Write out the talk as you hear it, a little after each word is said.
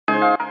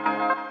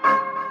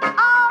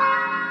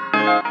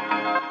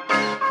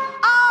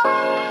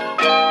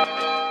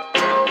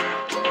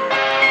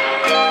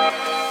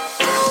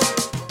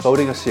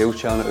Building a sales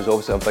channel is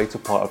obviously a vital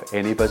part of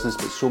any business,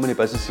 but so many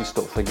businesses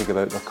stop thinking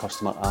about their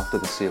customer after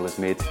the sale is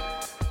made.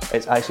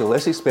 It's actually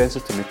less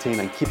expensive to maintain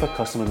and keep a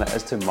customer than it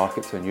is to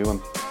market to a new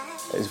one.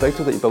 It's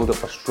vital that you build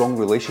up a strong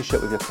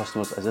relationship with your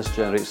customers, as this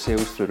generates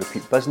sales through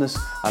repeat business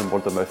and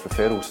word of mouth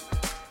referrals.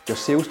 Your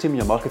sales team and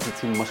your marketing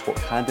team must work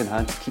hand in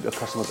hand to keep your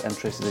customers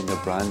interested in your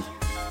brand.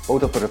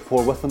 Build up a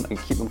rapport with them and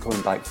keep them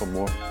coming back for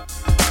more.